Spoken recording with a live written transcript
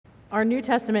Our New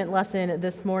Testament lesson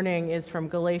this morning is from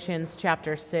Galatians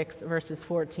chapter 6, verses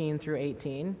 14 through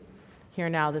 18. Hear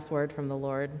now this word from the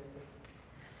Lord.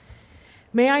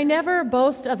 May I never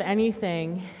boast of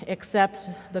anything except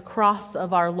the cross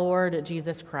of our Lord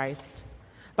Jesus Christ,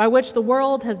 by which the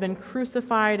world has been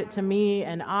crucified to me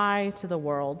and I to the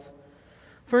world.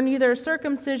 For neither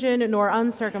circumcision nor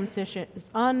uncircumcision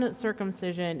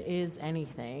is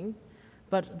anything,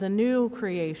 but the new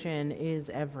creation is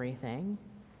everything.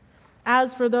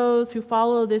 As for those who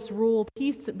follow this rule,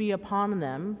 peace be upon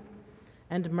them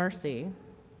and mercy.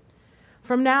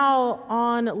 From now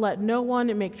on, let no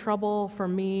one make trouble for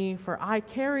me, for I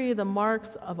carry the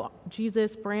marks of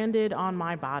Jesus branded on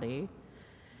my body.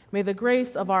 May the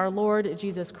grace of our Lord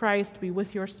Jesus Christ be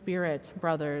with your spirit,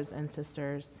 brothers and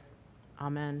sisters.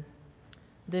 Amen.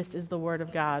 This is the word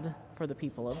of God for the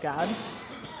people of God.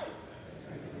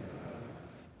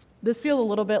 This feels a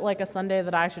little bit like a Sunday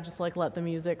that I should just let the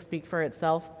music speak for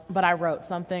itself, but I wrote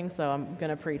something, so I'm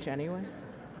going to preach anyway.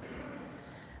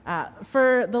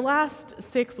 For the last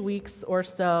 6 weeks or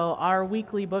so, our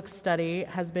weekly book study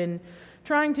has been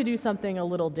trying to do something a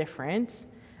little different.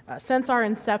 Since our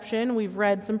inception, we've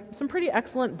read some pretty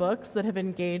excellent books that have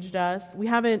engaged us. We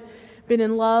haven't been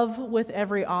in love with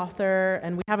every author,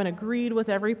 and we haven't agreed with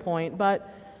every point, but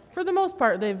for the most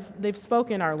part, they've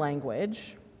spoken our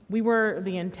language. We were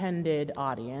the intended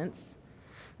audience.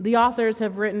 The authors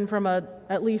have written from a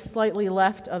at least slightly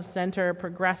left-of-center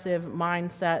progressive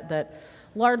mindset that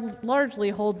largely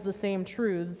holds the same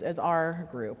truths as our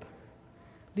group.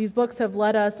 These books have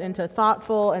led us into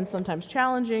thoughtful and sometimes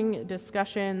challenging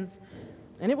discussions,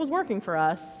 and it was working for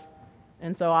us,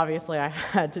 and so obviously I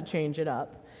had to change it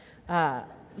up.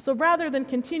 So rather than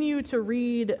continue to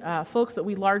read folks that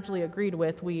we largely agreed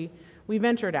with, we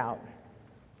ventured out.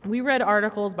 We read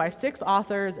articles by 6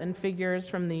 authors and figures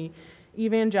from the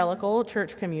evangelical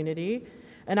church community,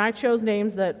 and I chose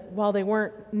names that, while they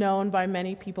weren't known by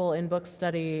many people in book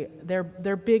study,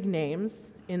 they're big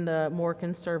names in the more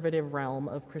conservative realm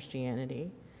of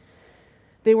Christianity.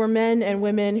 They were men and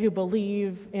women who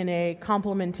believe in a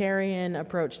complementarian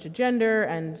approach to gender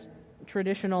and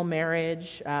traditional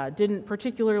marriage, didn't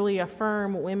particularly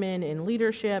affirm women in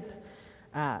leadership,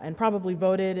 and probably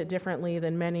voted differently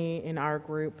than many in our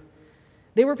group.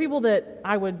 They were people that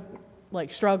I would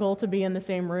struggle to be in the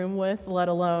same room with, let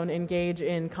alone engage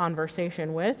in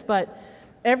conversation with. But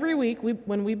every week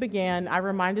when we began, I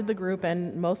reminded the group,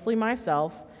 and mostly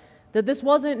myself, that this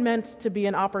wasn't meant to be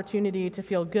an opportunity to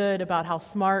feel good about how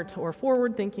smart or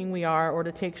forward-thinking we are, or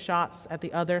to take shots at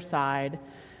the other side,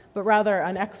 but rather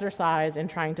an exercise in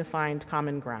trying to find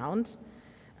common ground.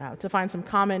 To find some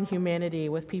common humanity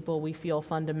with people we feel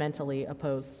fundamentally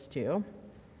opposed to.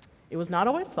 It was not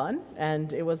always fun,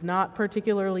 and it was not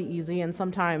particularly easy, and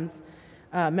sometimes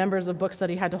members of book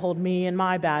study had to hold me and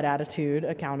my bad attitude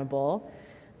accountable.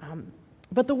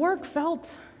 But the work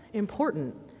felt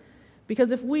important,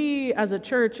 because if we as a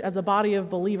church, as a body of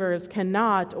believers,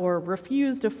 cannot or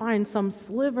refuse to find some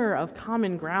sliver of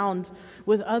common ground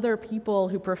with other people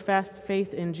who profess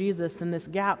faith in Jesus, then this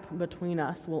gap between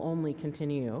us will only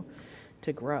continue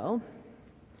to grow.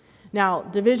 Now,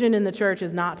 division in the church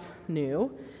is not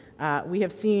new. We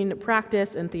have seen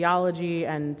practice and theology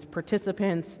and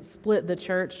participants split the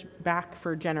church back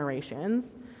for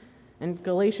generations, and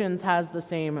Galatians has the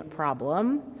same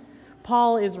problem.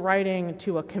 Paul is writing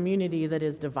to a community that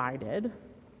is divided.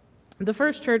 The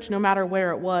first church, no matter where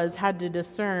it was, had to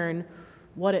discern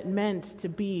what it meant to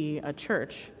be a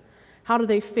church. How do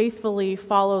they faithfully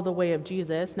follow the way of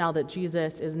Jesus now that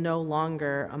Jesus is no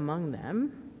longer among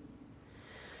them?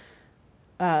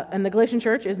 And the Galatian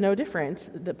church is no different.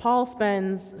 That Paul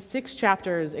spends 6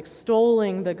 chapters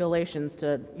extolling the Galatians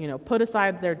to, put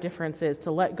aside their differences, to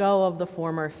let go of the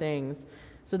former things,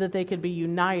 so that they could be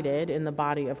united in the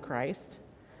body of Christ.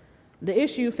 The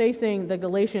issue facing the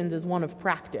Galatians is one of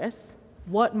practice.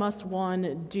 What must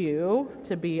one do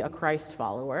to be a Christ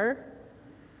follower?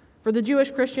 For the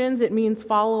Jewish Christians, it means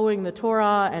following the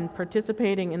Torah and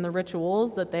participating in the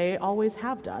rituals that they always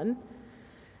have done.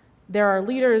 There are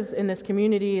leaders in this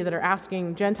community that are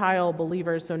asking Gentile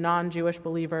believers, so non-Jewish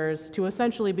believers, to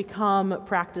essentially become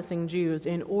practicing Jews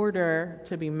in order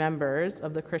to be members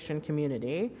of the Christian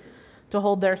community, to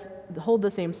hold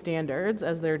the same standards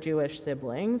as their Jewish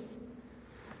siblings.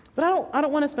 But I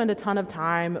don't want to spend a ton of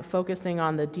time focusing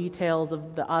on the details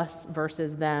of the us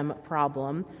versus them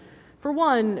problem. For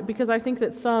one, because I think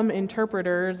that some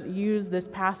interpreters use this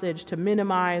passage to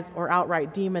minimize or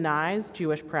outright demonize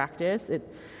Jewish practice. It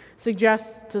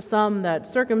suggests to some that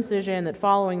circumcision, that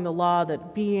following the law,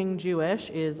 that being Jewish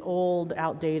is old,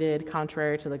 outdated,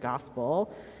 contrary to the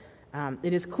gospel.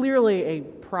 It is clearly a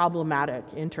problematic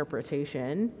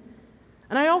interpretation.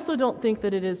 And I also don't think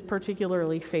that it is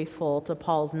particularly faithful to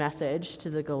Paul's message to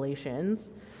the Galatians,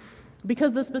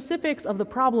 because the specifics of the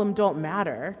problem don't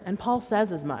matter. And Paul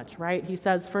says as much, right? He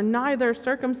says, "For neither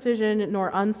circumcision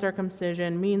nor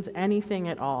uncircumcision means anything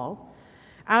at all.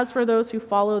 As for those who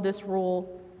follow this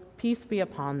rule, peace be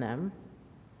upon them."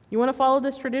 You want to follow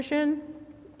this tradition?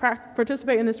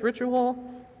 Participate in this ritual?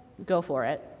 Go for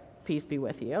it. Peace be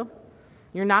with you.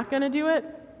 You're not going to do it?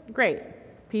 Great.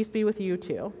 Peace be with you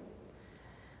too.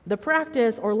 The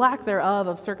practice or lack thereof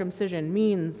of circumcision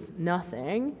means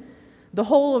nothing. The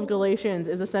whole of Galatians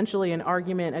is essentially an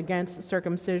argument against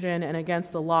circumcision and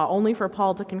against the law, only for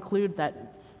Paul to conclude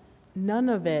that none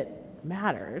of it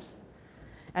matters.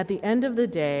 At the end of the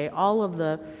day, all of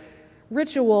the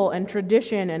ritual and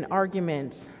tradition and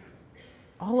argument,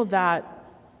 all of that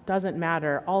doesn't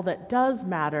matter. All that does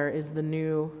matter is the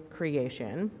new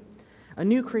creation. A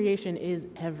new creation is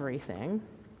everything.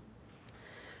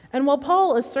 And while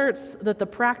Paul asserts that the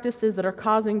practices that are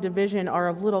causing division are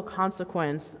of little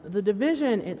consequence, the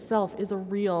division itself is a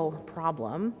real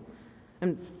problem.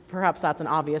 And perhaps that's an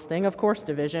obvious thing. Of course,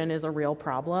 division is a real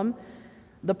problem.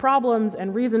 The problems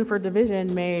and reason for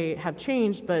division may have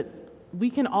changed, but we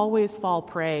can always fall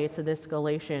prey to this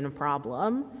Galatian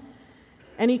problem.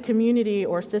 Any community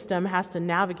or system has to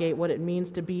navigate what it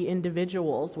means to be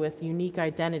individuals with unique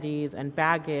identities and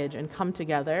baggage and come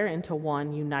together into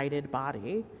one united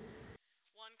body.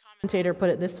 One commentator put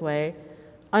it this way: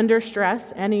 under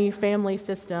stress, any family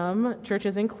system,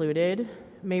 churches included,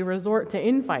 may resort to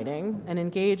infighting and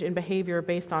engage in behavior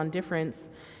based on difference,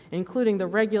 including the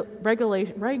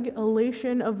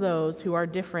regulation of those who are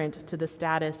different to the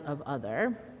status of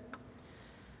other.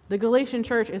 The Galatian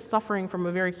church is suffering from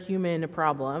a very human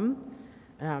problem.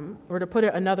 Or to put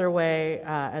it another way,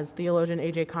 as theologian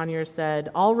A.J. Conyers said,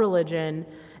 all religion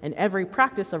and every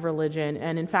practice of religion,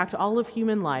 and in fact all of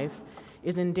human life,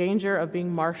 is in danger of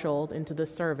being marshaled into the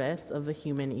service of the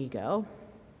human ego.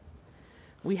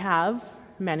 We have,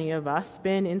 many of us,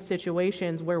 been in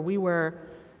situations where we were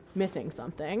missing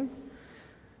something.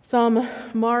 Some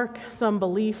mark, some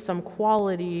belief, some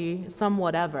quality, some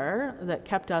whatever that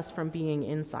kept us from being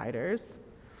insiders.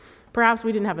 Perhaps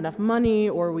we didn't have enough money,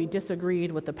 or we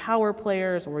disagreed with the power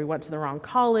players, or we went to the wrong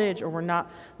college, or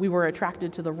we were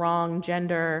attracted to the wrong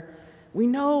gender. We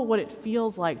know what it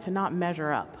feels like to not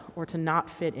measure up or to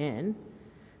not fit in.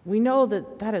 We know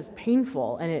that that is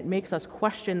painful, and it makes us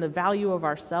question the value of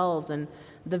ourselves and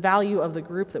the value of the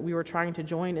group that we were trying to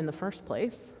join in the first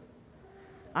place.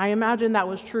 I imagine that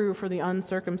was true for the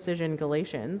uncircumcision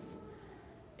Galatians.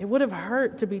 It would have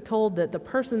hurt to be told that the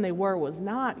person they were was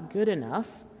not good enough.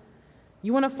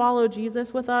 You want to follow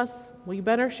Jesus with us? Well, you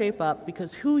better shape up,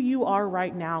 because who you are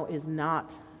right now is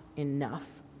not enough.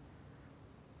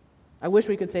 I wish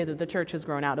we could say that the church has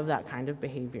grown out of that kind of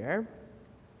behavior.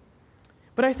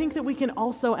 But I think that we can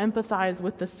also empathize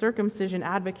with the circumcision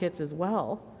advocates as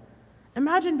well.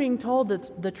 Imagine being told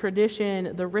that the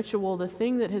tradition, the ritual, the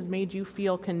thing that has made you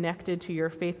feel connected to your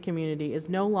faith community is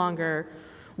no longer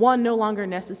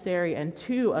necessary, and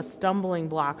two, a stumbling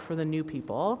block for the new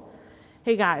people.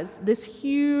 Hey guys, this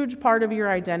huge part of your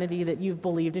identity that you've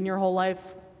believed in your whole life,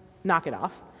 knock it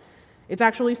off. It's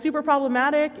actually super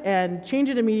problematic, and change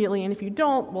it immediately, and if you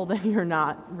don't, well then you're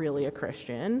not really a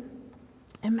Christian.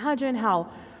 Imagine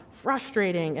how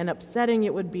frustrating and upsetting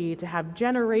it would be to have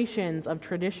generations of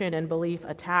tradition and belief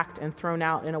attacked and thrown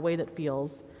out in a way that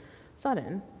feels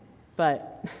sudden.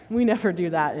 But we never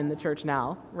do that in the church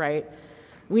now, right?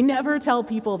 We never tell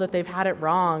people that they've had it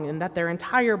wrong and that their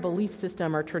entire belief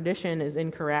system or tradition is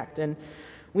incorrect. And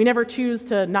we never choose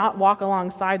to not walk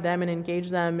alongside them and engage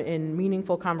them in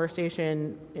meaningful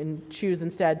conversation, and choose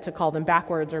instead to call them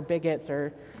backwards or bigots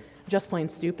or just plain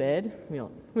stupid. We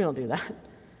don't do that.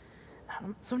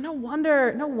 So no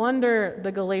wonder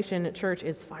the Galatian church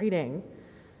is fighting.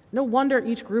 No wonder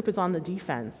each group is on the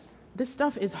defense. This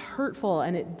stuff is hurtful,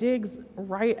 and it digs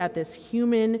right at this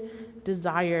human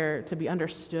desire to be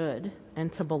understood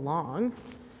and to belong.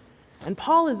 And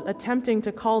Paul is attempting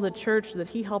to call the church that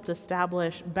he helped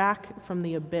establish back from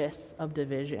the abyss of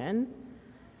division.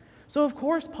 So of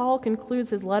course, Paul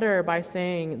concludes his letter by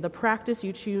saying, the practice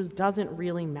you choose doesn't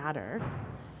really matter.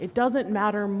 It doesn't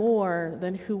matter more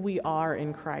than who we are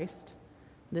in Christ,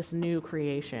 this new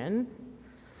creation.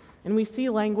 And we see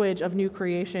language of new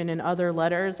creation in other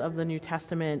letters of the New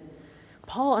Testament.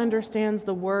 Paul understands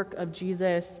the work of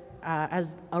Jesus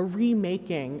as a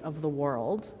remaking of the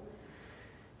world.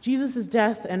 Jesus'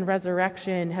 death and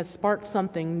resurrection has sparked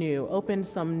something new, opened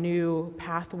some new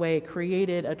pathway,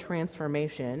 created a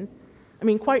transformation. I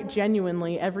mean, quite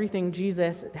genuinely, everything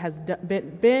Jesus has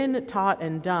been taught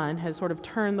and done has sort of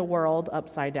turned the world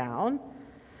upside down.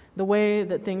 The way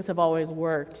that things have always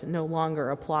worked no longer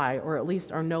apply, or at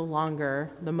least are no longer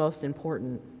the most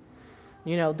important.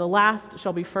 The last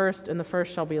shall be first and the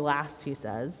first shall be last, he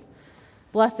says.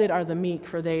 Blessed are the meek,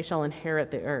 for they shall inherit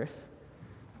the earth.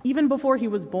 Even before he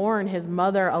was born, his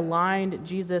mother aligned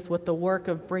Jesus with the work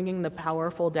of bringing the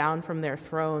powerful down from their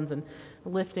thrones and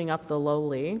lifting up the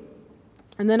lowly.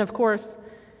 And then, of course,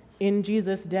 in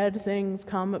Jesus, dead things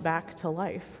come back to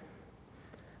life.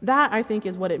 That, I think,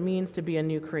 is what it means to be a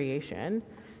new creation,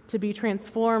 to be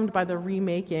transformed by the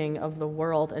remaking of the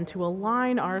world and to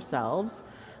align ourselves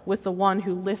with the one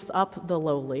who lifts up the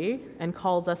lowly and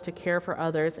calls us to care for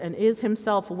others and is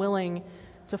himself willing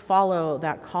to follow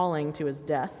that calling to his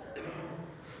death.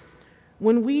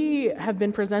 When we have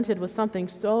been presented with something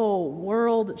so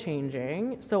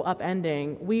world-changing, so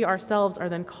upending, we ourselves are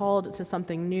then called to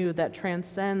something new that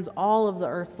transcends all of the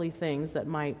earthly things that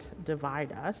might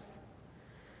divide us.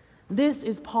 This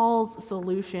is Paul's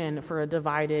solution for a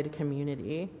divided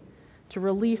community, to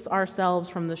release ourselves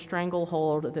from the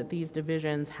stranglehold that these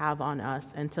divisions have on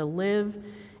us and to live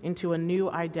into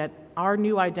our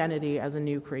new identity as a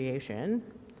new creation.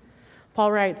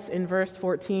 Paul writes in verse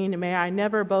 14, "May I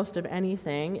never boast of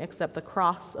anything except the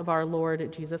cross of our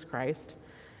Lord Jesus Christ,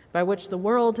 by which the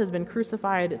world has been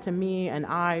crucified to me and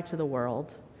I to the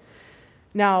world."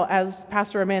 Now, as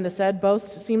Pastor Amanda said,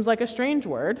 boast seems like a strange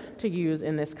word to use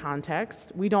in this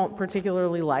context. We don't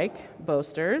particularly like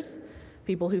boasters,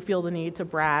 people who feel the need to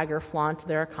brag or flaunt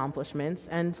their accomplishments.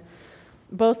 And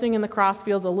boasting in the cross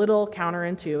feels a little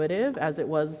counterintuitive, as it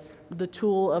was the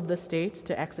tool of the state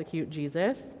to execute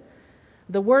Jesus.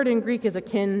 The word in Greek is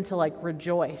akin to like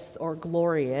rejoice or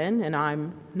glory in, and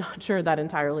I'm not sure that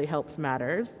entirely helps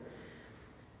matters.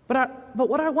 But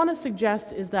what I want to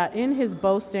suggest is that in his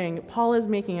boasting, Paul is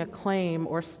making a claim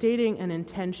or stating an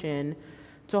intention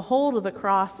to hold the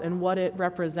cross and what it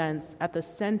represents at the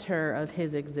center of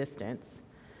his existence.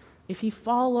 If he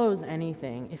follows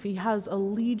anything, if he has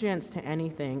allegiance to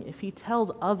anything, if he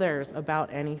tells others about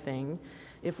anything,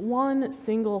 if one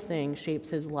single thing shapes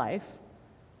his life,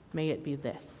 may it be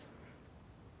this.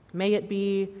 May it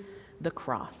be the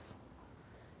cross.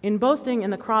 In boasting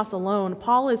in the cross alone,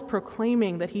 Paul is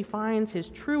proclaiming that he finds his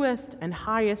truest and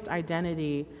highest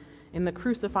identity in the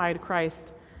crucified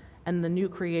Christ and the new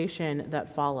creation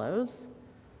that follows.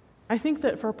 I think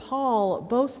that for Paul,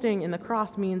 boasting in the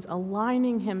cross means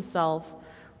aligning himself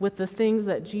with the things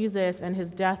that Jesus and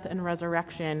his death and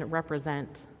resurrection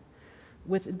represent,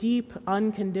 with deep,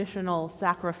 unconditional,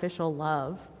 sacrificial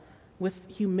love, with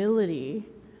humility,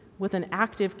 with an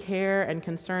active care and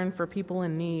concern for people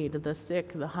in need, the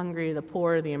sick, the hungry, the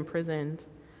poor, the imprisoned,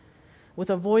 with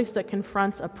a voice that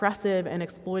confronts oppressive and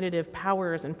exploitative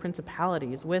powers and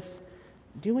principalities, with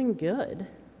doing good.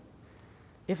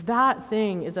 If that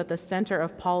thing is at the center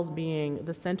of Paul's being,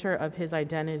 the center of his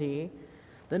identity,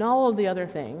 then all of the other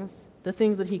things, the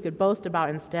things that he could boast about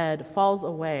instead, falls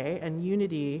away and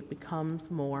unity becomes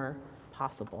more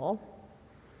possible.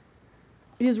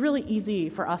 It is really easy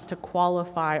for us to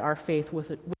qualify our faith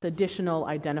with additional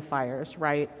identifiers,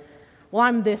 right? Well,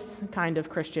 I'm this kind of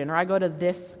Christian, or I go to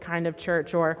this kind of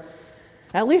church, or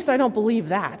at least I don't believe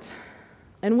that.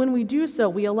 And when we do so,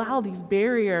 we allow these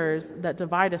barriers that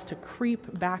divide us to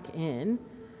creep back in.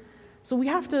 So we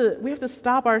have to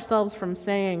stop ourselves from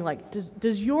saying, like,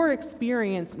 does your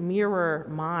experience mirror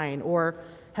mine? Or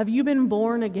have you been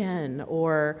born again?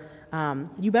 Or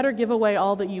you better give away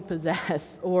all that you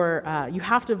possess, or you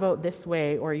have to vote this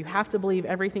way, or you have to believe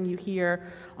everything you hear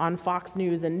on Fox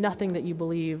News and nothing that you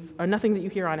believe, or nothing that you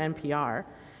hear on NPR.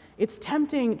 It's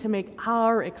tempting to make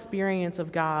our experience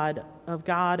of God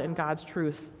and God's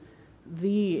truth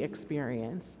the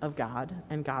experience of God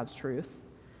and God's truth.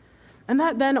 And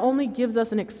that then only gives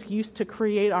us an excuse to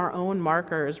create our own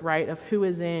markers, right, of who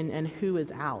is in and who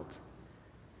is out.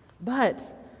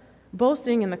 But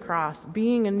boasting in the cross,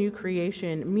 being a new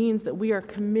creation, means that we are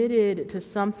committed to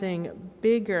something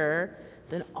bigger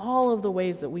than all of the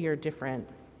ways that we are different.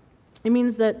 It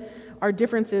means that our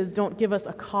differences don't give us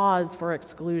a cause for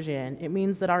exclusion. It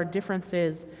means that our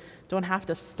differences don't have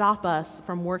to stop us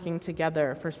from working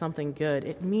together for something good.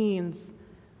 It means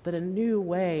that a new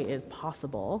way is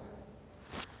possible.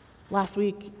 Last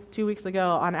week, 2 weeks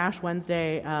ago, on Ash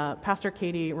Wednesday, Pastor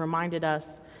Katie reminded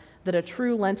us that a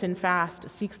true Lenten fast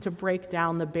seeks to break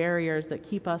down the barriers that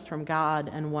keep us from God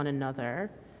and one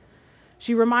another.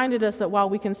 She reminded us that while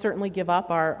we can certainly give up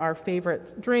our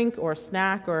favorite drink or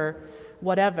snack or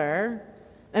whatever,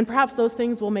 and perhaps those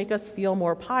things will make us feel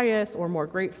more pious or more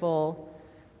grateful,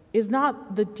 is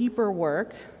not the deeper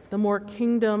work the more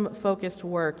kingdom-focused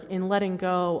work in letting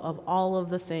go of all of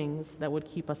the things that would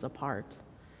keep us apart.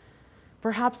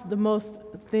 Perhaps the most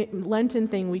Lenten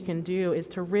thing we can do is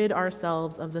to rid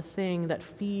ourselves of the thing that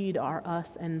feed our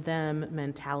us and them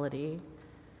mentality.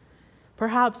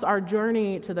 Perhaps our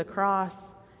journey to the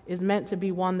cross is meant to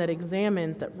be one that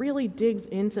examines, that really digs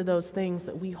into those things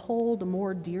that we hold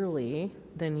more dearly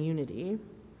than unity.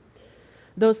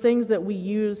 Those things that we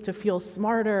use to feel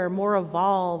smarter, more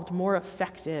evolved, more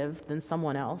effective than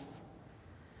someone else.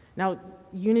 Now,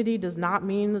 unity does not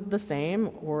mean the same,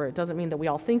 or it doesn't mean that we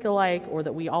all think alike or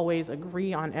that we always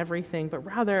agree on everything, but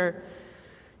rather,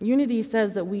 unity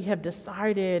says that we have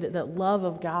decided that love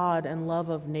of God and love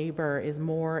of neighbor is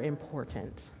more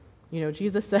important.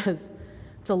 Jesus says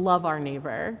to love our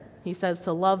neighbor. He says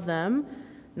to love them,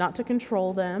 not to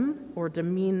control them or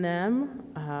demean them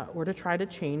or to try to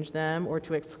change them or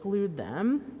to exclude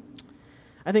them.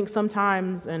 I think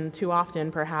sometimes, and too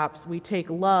often perhaps, we take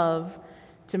love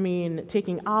to mean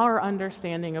taking our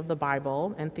understanding of the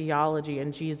Bible and theology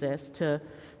and Jesus to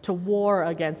war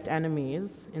against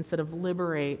enemies instead of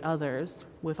liberate others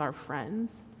with our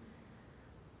friends.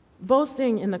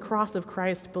 Boasting in the cross of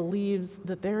Christ believes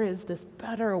that there is this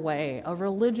better way, a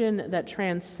religion that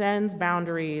transcends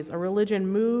boundaries, a religion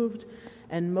moved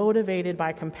and motivated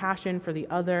by compassion for the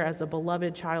other as a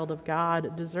beloved child of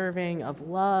God, deserving of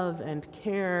love and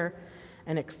care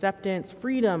and acceptance,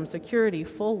 freedom, security,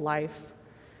 full life.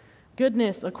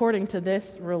 Goodness, according to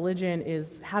this religion,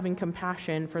 is having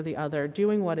compassion for the other,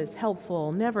 doing what is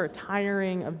helpful, never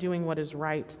tiring of doing what is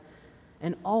right,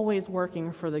 and always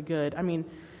working for the good.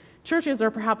 Churches are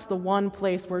perhaps the one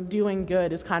place where doing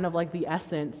good is kind of like the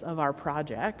essence of our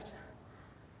project.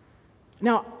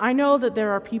 Now, I know that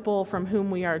there are people from whom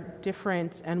we are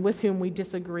different and with whom we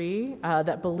disagree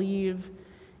that believe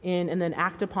in and then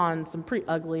act upon some pretty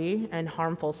ugly and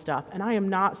harmful stuff. And I am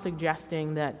not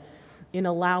suggesting that in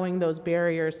allowing those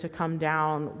barriers to come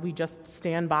down, we just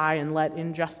stand by and let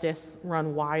injustice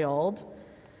run wild.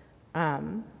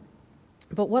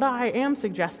 But what I am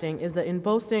suggesting is that in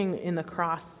boasting in the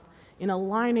cross, in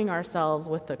aligning ourselves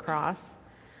with the cross,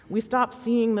 we stop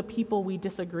seeing the people we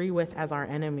disagree with as our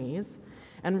enemies,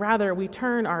 and rather we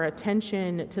turn our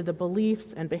attention to the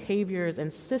beliefs and behaviors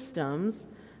and systems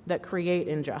that create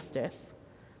injustice,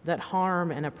 that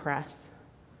harm and oppress.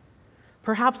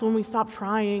 Perhaps when we stop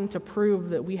trying to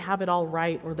prove that we have it all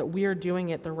right or that we're doing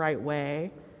it the right way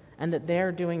and that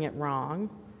they're doing it wrong,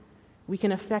 we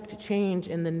can effect change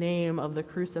in the name of the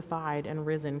crucified and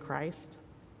risen Christ.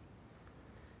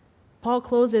 Paul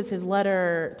closes his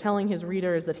letter telling his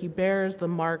readers that he bears the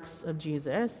marks of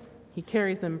Jesus. He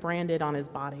carries them branded on his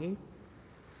body.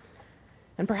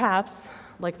 And perhaps,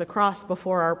 like the cross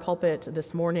before our pulpit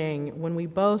this morning, when we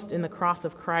boast in the cross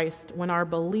of Christ, when our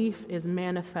belief is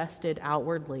manifested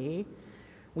outwardly,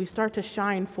 we start to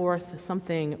shine forth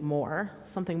something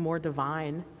more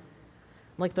divine.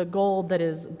 Like the gold that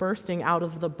is bursting out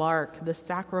of the bark, the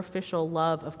sacrificial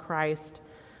love of Christ,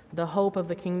 the hope of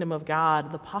the kingdom of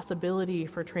God, the possibility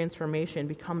for transformation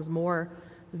becomes more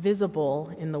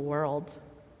visible in the world.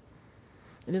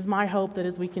 It is my hope that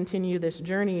as we continue this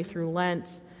journey through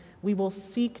Lent, we will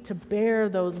seek to bear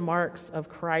those marks of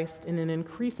Christ in an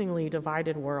increasingly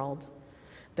divided world,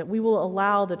 that we will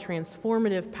allow the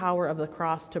transformative power of the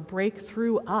cross to break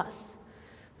through us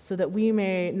so that we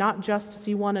may not just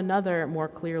see one another more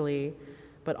clearly,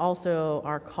 but also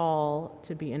our call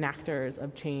to be enactors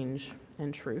of change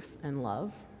and truth and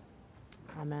love.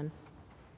 Amen.